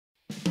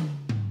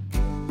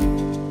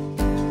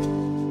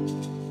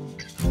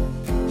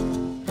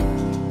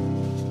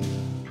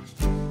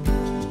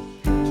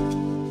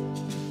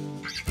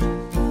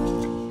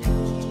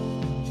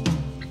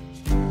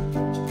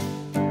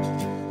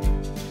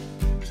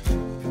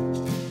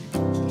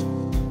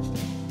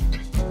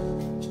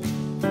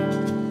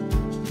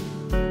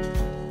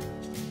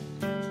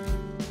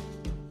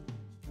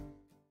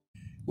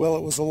Well,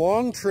 it was a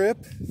long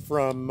trip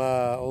from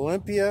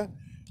Olympia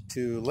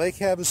to Lake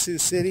Havasu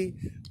City,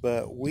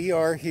 but we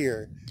are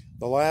here.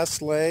 The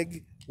last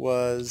leg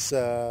was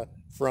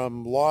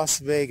from Las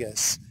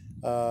Vegas,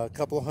 a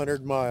couple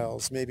hundred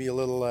miles, maybe a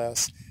little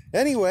less.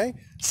 Anyway,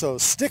 so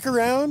stick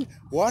around,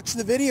 watch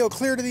the video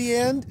clear to the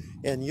end,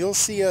 and you'll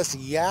see us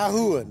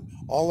yahooing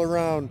all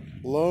around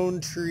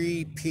Lone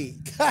Tree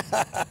Peak.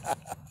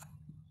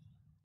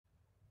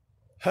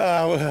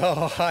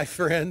 Well, hi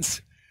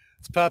friends.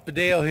 It's Papa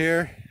Dale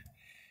here,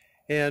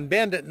 and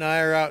Bandit and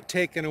I are out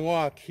taking a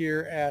walk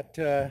here at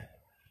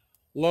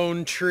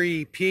Lone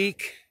Tree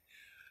Peak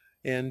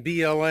and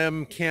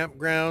BLM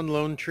campground,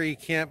 Lone Tree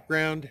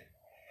campground.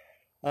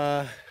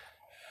 I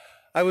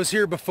was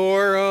here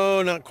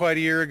before, not quite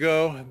a year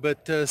ago,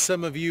 but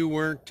some of you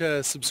weren't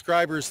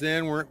subscribers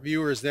then, weren't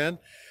viewers then.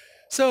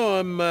 So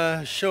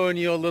I'm showing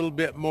you a little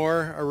bit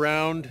more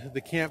around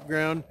the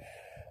campground.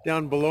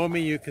 Down below me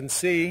you can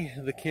see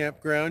the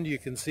campground. You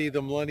can see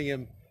the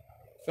Millennium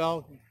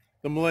Falcon.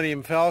 The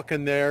Millennium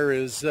Falcon there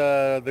is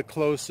the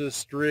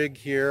closest rig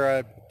here.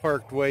 I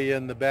parked way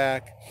in the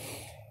back,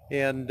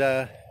 and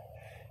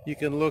you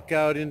can look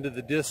out into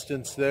the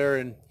distance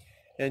there,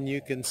 and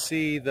you can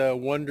see the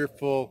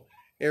wonderful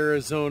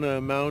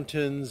Arizona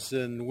mountains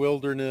and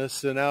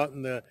wilderness, and out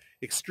in the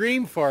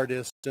extreme far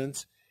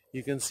distance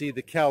you can see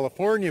the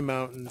California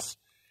mountains,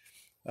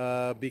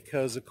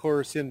 because of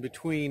course in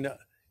between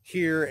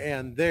here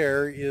and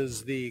there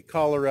is the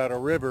Colorado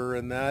River,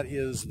 and that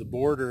is the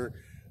border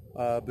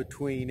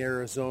between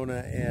Arizona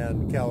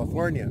and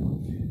California.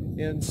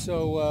 And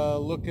so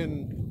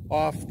looking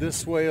off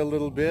this way a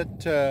little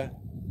bit,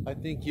 I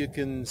think you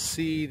can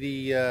see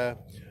the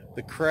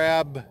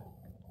crab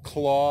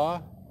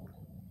claw.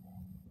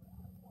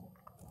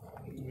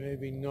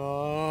 Maybe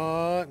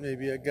not.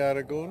 Maybe I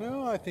gotta go.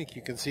 No, I think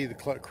you can see the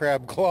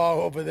crab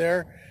claw over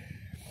there.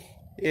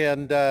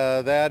 And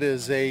that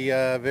is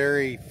a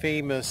very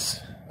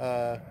famous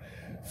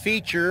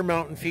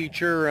mountain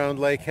feature around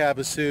Lake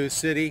Havasu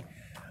City.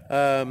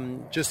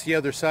 Just the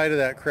other side of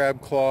that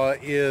crab claw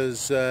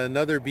is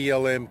another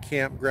BLM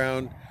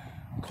campground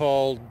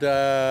called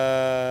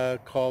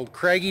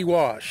Craggy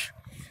Wash,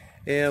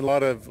 and a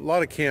lot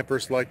of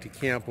campers like to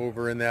camp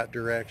over in that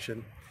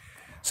direction.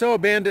 So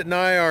Bandit and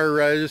I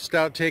are just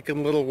out taking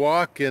a little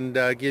walk, and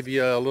give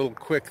you a little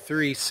quick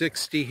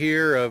 360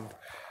 here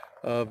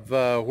of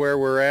where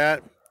we're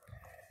at.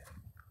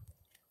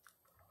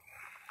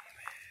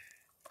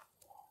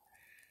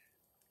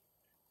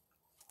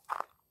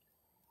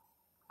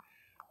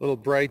 A little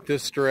bright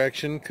this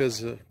direction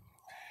because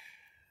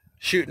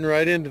shooting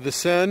right into the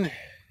sun.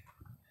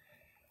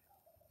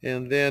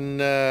 And then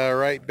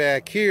right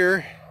back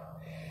here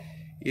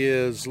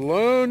is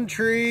Lone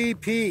Tree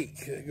Peak.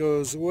 It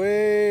goes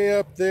way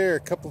up there, a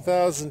couple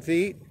thousand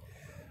feet.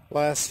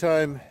 Last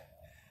time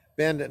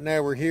Bandit and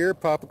I were here,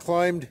 Papa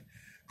climbed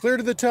clear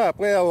to the top,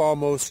 well,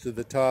 almost to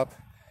the top,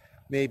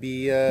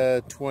 maybe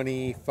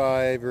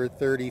 25 or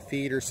 30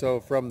 feet or so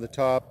from the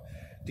top.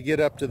 To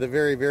get up to the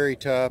very, very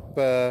top,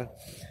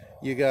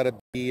 you got to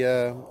be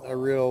a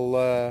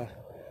real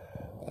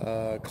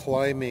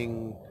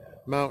climbing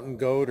mountain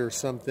goat or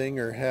something,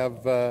 or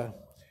have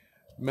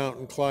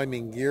mountain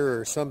climbing gear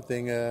or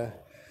something.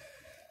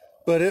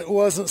 But it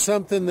wasn't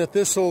something that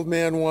this old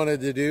man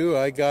wanted to do.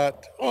 I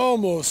got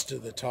almost to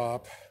the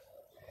top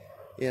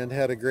and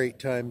had a great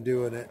time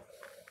doing it.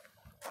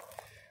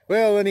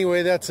 Well,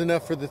 anyway, that's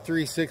enough for the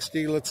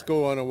 360. Let's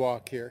go on a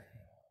walk here.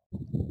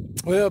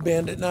 Well,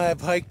 Bandit and I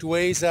have hiked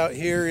ways out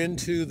here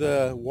into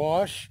the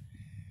wash,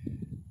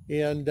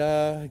 and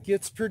it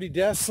gets pretty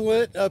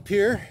desolate up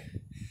here,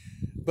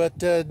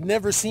 but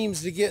never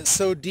seems to get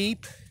so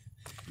deep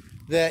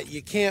that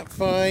you can't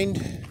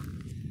find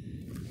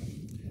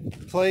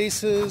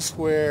places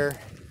where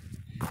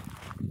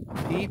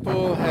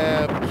people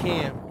have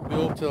camped,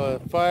 built a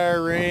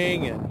fire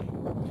ring,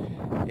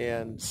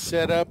 and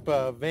set up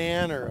a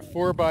van or a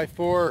 4x4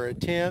 or a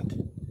tent,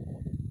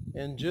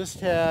 and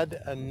just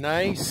had a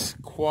nice,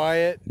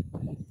 quiet,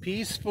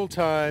 peaceful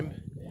time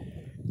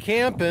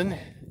camping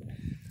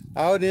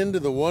out into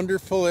the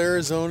wonderful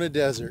Arizona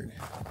desert.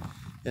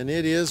 And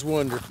it is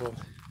wonderful.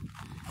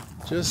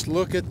 Just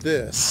look at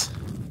this.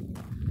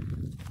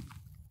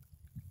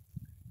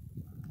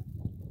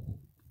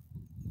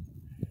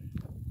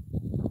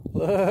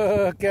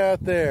 Look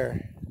out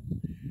there.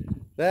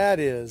 That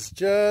is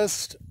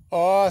just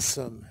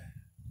awesome.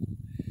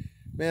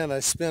 Man, I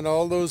spent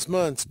all those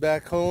months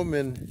back home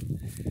in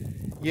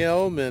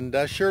Yelm, and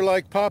I sure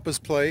like Papa's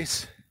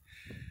place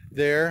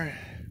there.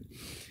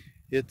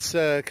 It's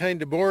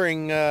kind of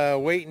boring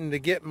waiting to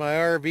get my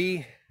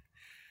RV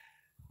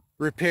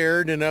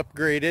repaired and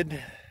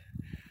upgraded.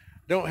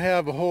 Don't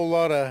have a whole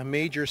lot of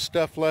major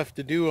stuff left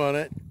to do on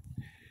it,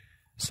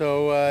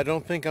 so I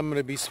don't think I'm going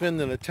to be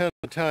spending a ton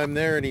of time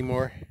there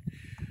anymore.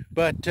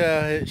 But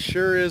it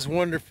sure is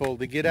wonderful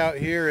to get out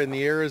here in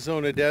the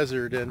Arizona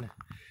desert and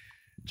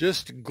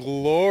just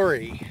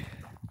glory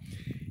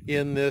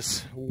in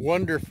this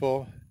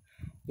wonderful,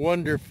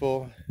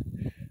 wonderful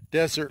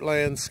desert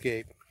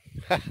landscape.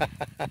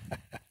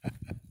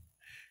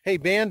 Hey,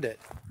 Bandit.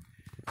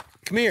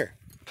 Come here.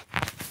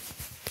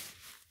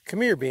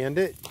 Come here,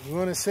 Bandit. You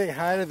want to say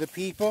hi to the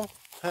people?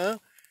 Huh?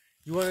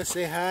 You want to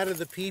say hi to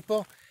the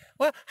people?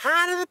 Well,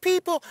 hi to the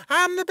people.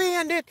 I'm the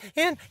Bandit,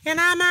 and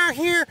I'm out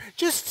here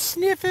just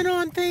sniffing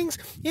on things,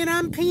 and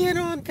I'm peeing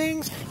on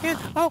things, and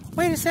oh,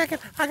 wait a second.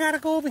 I got to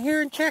go over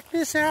here and check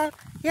this out.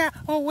 Yeah,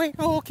 oh, wait.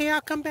 Oh, okay, I'll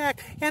come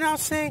back, and I'll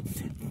say,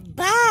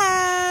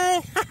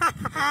 bye.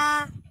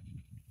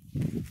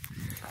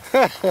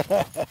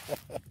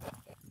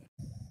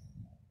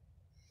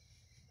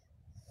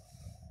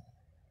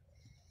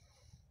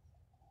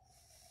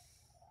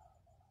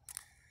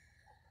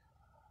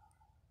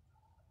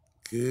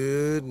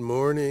 Good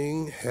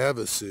morning,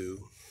 Havasu.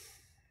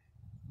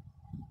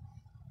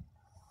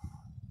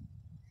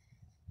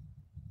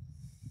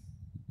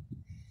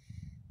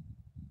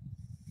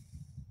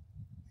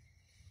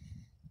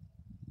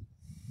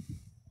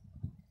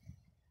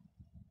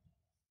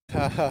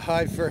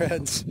 Hi,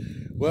 friends.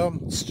 Well,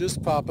 it's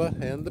just Papa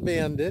and the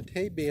Bandit.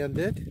 Hey,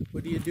 Bandit.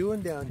 What are you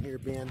doing down here,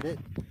 Bandit?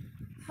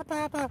 Hi,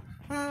 Papa.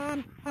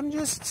 I'm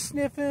just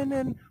sniffing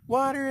and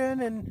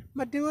watering and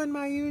doing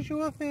my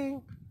usual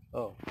thing.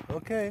 Oh,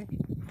 okay.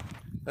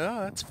 Oh,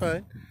 that's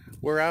fine.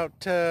 We're out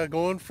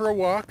going for a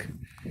walk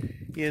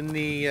in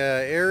the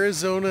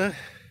Arizona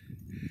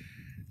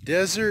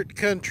desert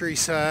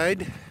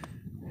countryside.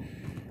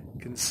 You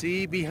can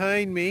see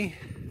behind me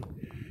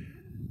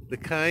the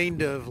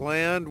kind of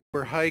land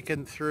we're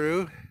hiking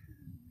through.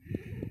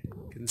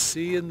 You can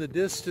see in the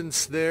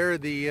distance there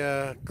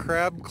the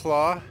crab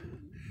claw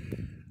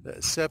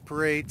that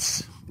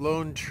separates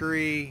Lone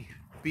Tree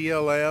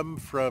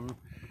BLM from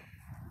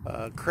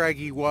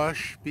Craggy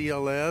Wash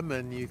BLM,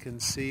 and you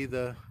can see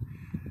the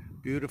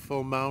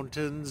beautiful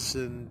mountains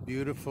and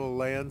beautiful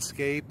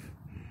landscape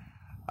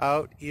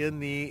out in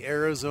the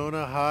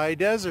Arizona high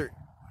desert.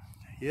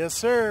 Yes,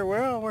 sir.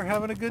 Well, we're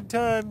having a good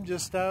time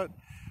just out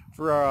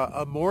for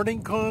a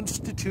morning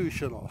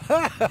constitutional.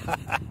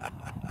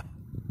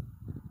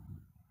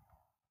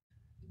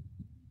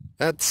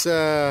 That's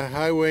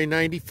Highway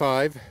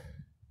 95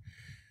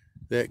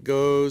 that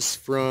goes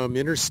from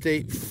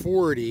Interstate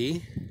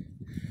 40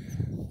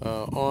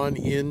 on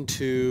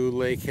into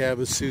Lake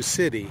Havasu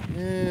City,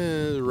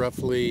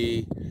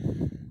 roughly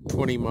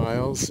 20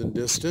 miles in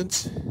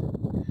distance,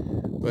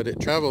 but it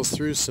travels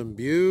through some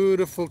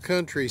beautiful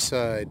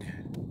countryside.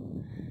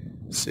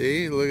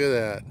 See, look at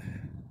that.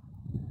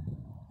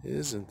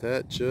 Isn't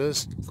that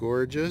just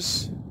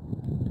gorgeous?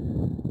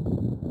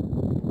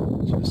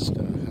 Just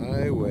a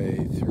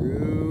highway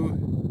through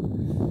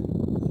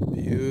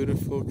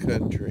beautiful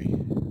country.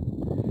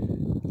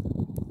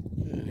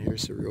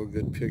 Here's a real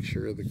good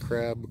picture of the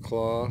crab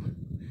claw.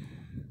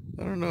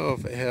 I don't know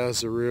if it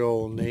has a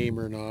real name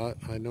or not.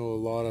 I know a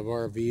lot of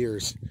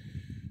RVers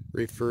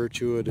refer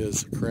to it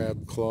as a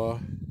crab claw.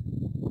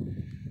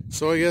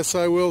 So I guess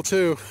I will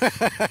too.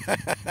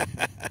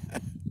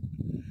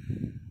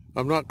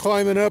 I'm not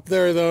climbing up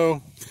there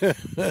though.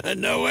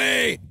 No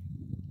way!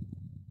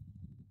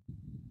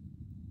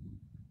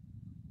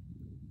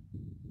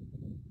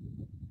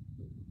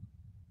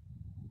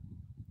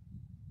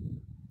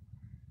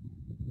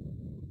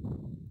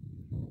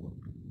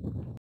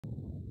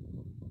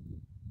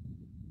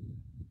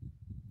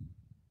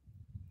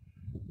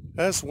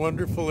 That's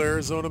wonderful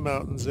Arizona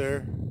mountains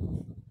there.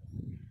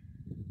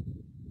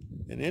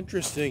 An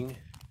interesting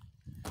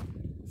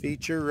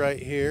feature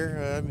right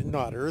here.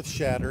 Not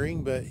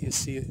earth-shattering, but you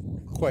see it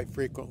quite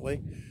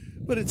frequently.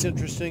 But it's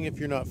interesting if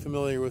you're not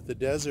familiar with the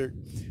desert.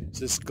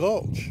 This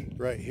gulch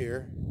right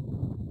here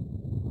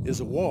is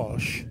a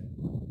wash,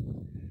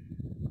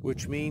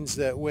 which means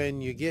that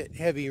when you get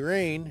heavy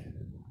rain,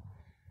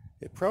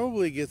 it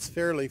probably gets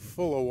fairly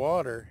full of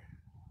water.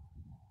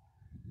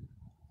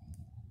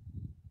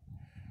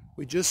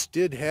 We just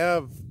did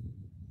have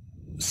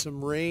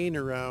some rain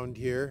around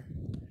here,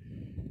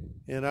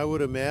 and I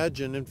would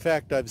imagine, in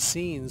fact, I've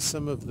seen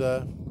some of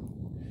the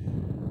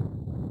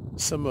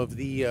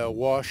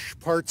wash,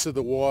 parts of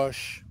the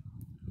wash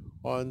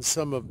on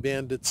some of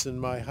Bandit's and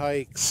my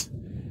hikes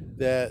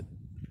that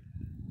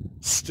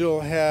still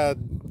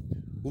had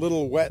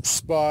little wet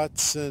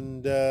spots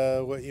and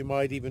what you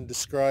might even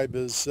describe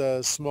as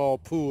small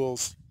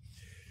pools.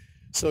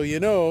 So you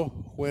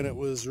know, when it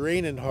was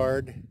raining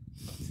hard,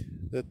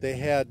 that they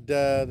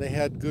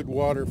had good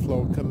water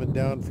flow coming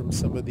down from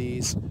some of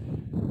these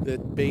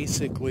that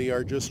basically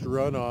are just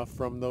runoff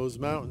from those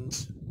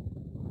mountains.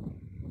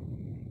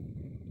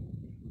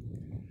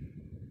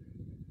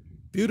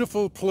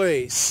 Beautiful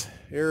place,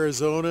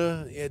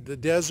 Arizona. The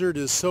desert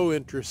is so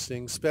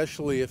interesting,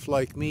 especially if,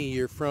 like me,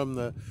 you're from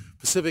the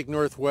Pacific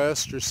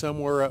Northwest or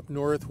somewhere up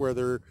north where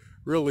there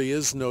really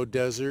is no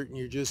desert and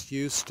you're just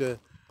used to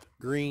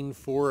green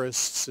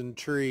forests and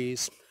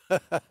trees.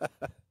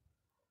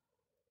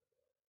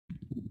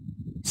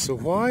 So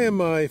why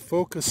am I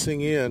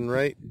focusing in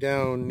right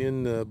down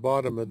in the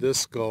bottom of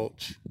this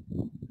gulch?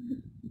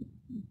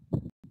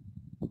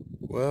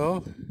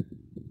 Well,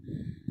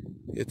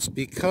 it's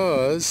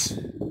because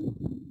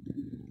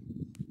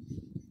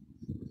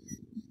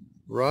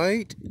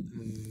right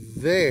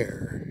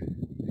there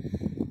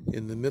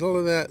In the middle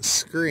of that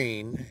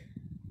screen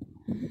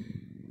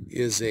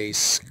is a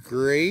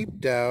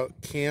scraped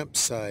out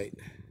campsite.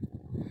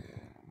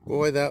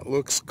 Boy, that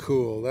looks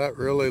cool. That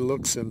really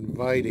looks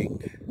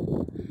inviting.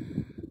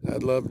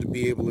 I'd love to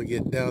be able to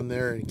get down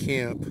there and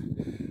camp.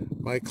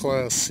 My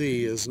Class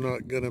C is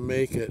not going to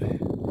make it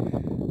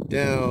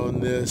down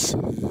this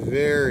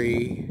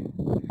very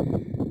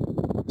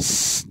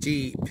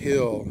steep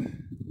hill.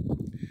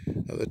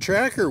 Now, the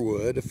tracker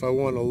would, if I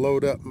want to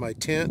load up my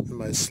tent and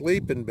my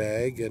sleeping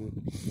bag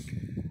and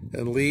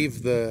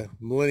leave the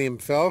Millennium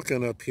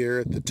Falcon up here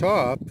at the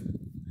top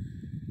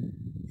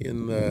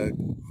in the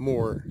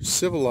more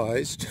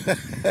civilized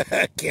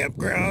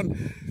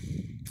campground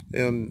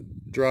and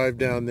drive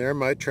down there.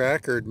 My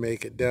tracker would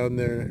make it down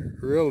there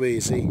real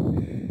easy.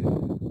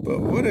 But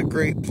what a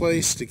great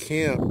place to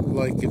camp.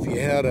 Like if you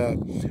had a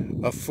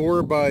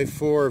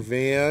 4x4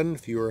 van,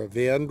 if you were a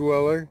van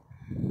dweller,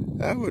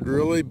 that would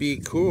really be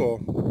cool.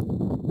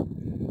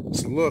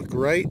 So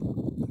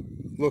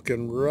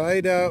looking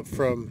right out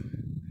from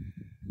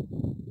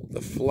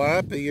the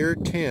flap of your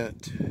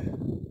tent,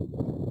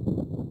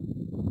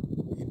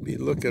 you'd be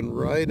looking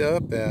right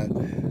up at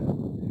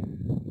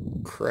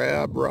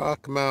Crab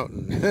Rock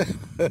Mountain,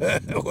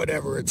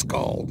 whatever it's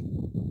called.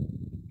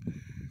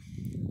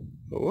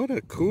 But what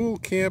a cool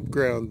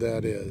campground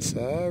that is.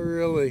 I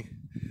really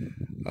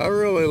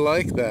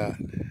like that.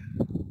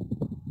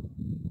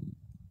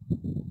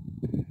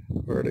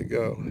 Where'd it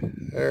go?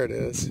 There it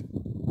is.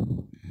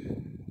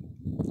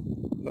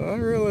 I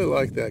really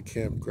like that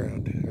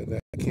campground, or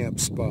that camp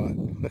spot.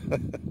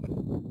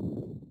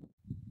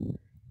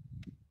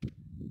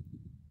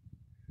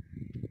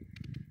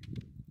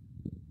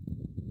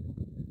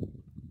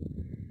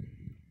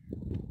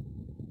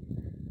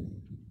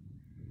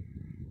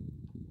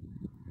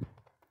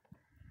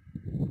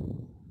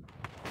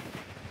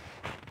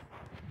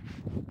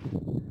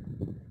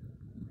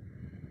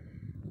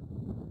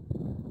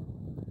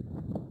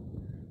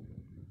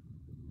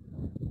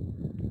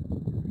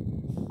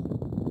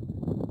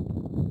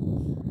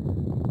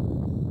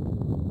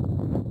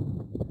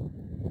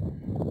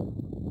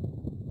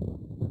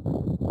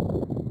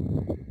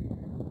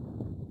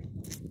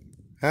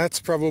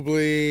 That's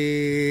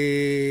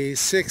probably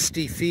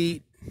 60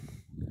 feet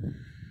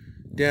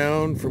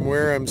down from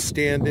where I'm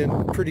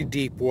standing. Pretty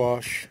deep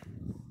wash.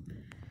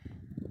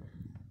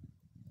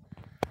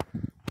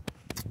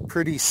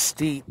 Pretty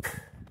steep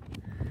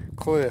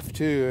cliff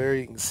too. There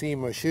you can see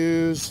my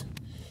shoes.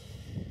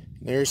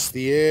 There's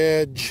the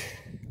edge.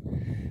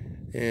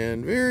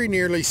 And very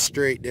nearly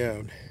straight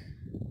down.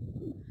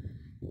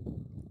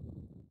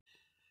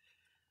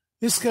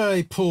 This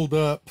guy pulled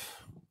up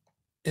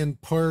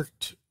and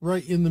parked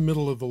right in the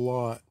middle of the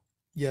lot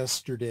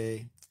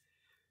yesterday.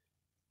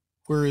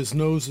 Where his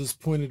nose is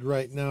pointed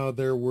right now,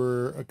 there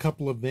were a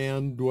couple of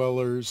van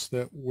dwellers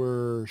that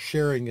were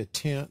sharing a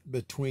tent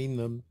between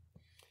them.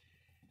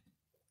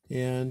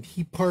 And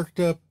he parked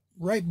up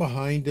right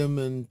behind them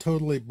and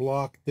totally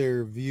blocked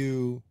their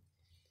view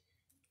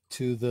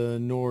to the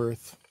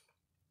north.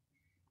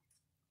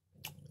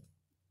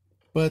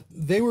 But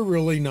they were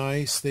really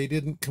nice. They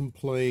didn't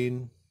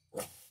complain.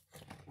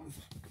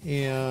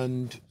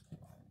 And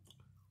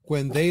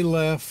when they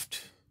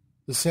left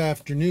this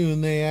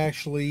afternoon, they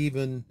actually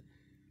even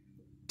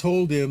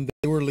told him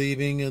they were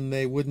leaving and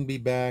they wouldn't be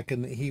back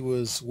and that he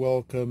was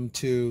welcome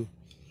to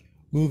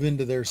move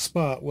into their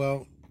spot.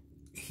 Well,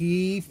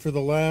 he, for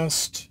the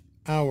last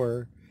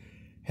hour,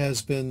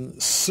 has been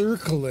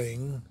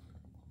circling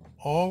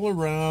all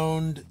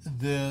around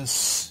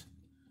this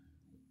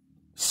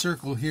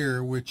circle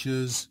here, which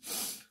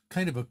is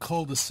kind of a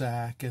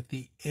cul-de-sac at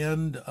the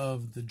end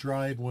of the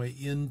driveway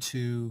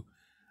into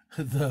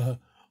the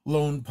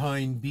Lone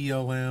Pine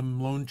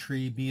BLM, Lone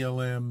Tree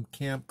BLM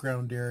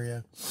campground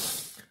area.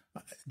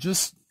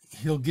 Just,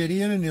 he'll get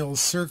in and he'll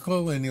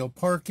circle and he'll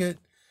park it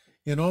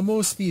in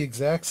almost the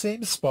exact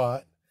same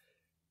spot,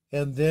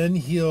 and then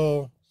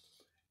he'll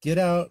get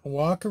out and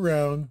walk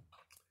around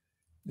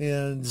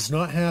and is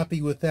not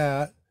happy with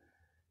that,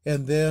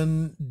 and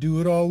then do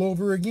it all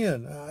over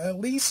again. At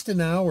least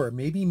an hour,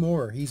 maybe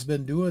more. He's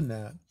been doing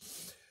that.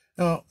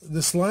 Now,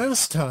 this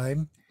last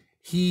time,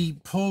 he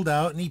pulled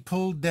out and he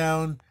pulled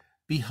down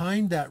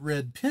behind that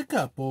red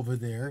pickup over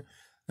there.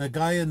 The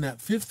guy in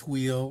that fifth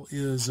wheel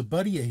is a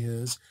buddy of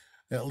his.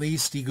 At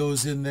least he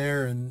goes in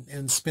there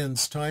and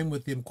spends time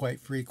with him quite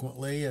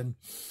frequently.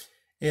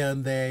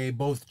 And they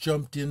both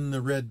jumped in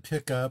the red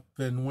pickup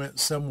and went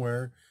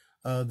somewhere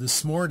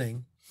this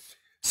morning.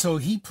 So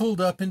he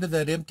pulled up into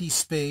that empty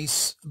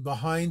space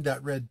behind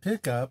that red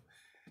pickup,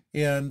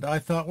 and I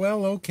thought,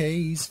 well, okay,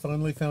 he's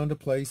finally found a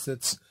place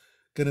that's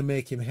going to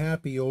make him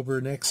happy over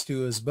next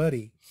to his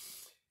buddy.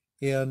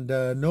 And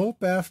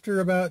nope, after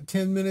about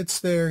 10 minutes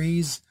there,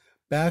 he's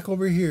back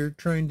over here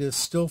trying to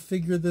still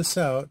figure this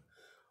out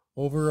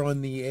over on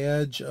the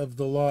edge of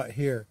the lot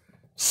here.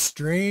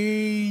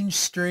 Strange,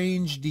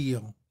 strange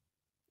deal.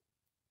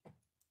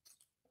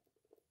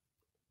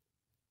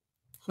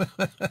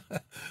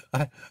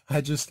 I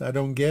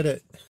don't get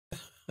it.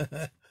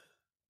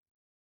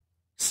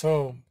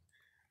 So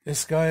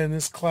This guy in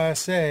this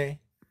Class A,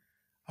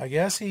 I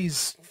guess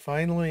he's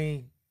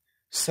finally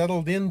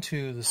settled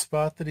into the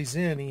spot that he's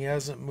in. He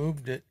hasn't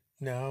moved it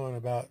now in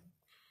about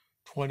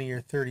 20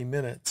 or 30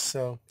 minutes.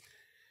 So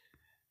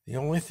the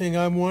only thing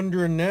I'm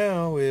wondering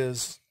now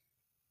is,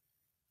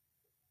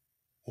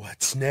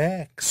 what's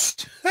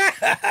next?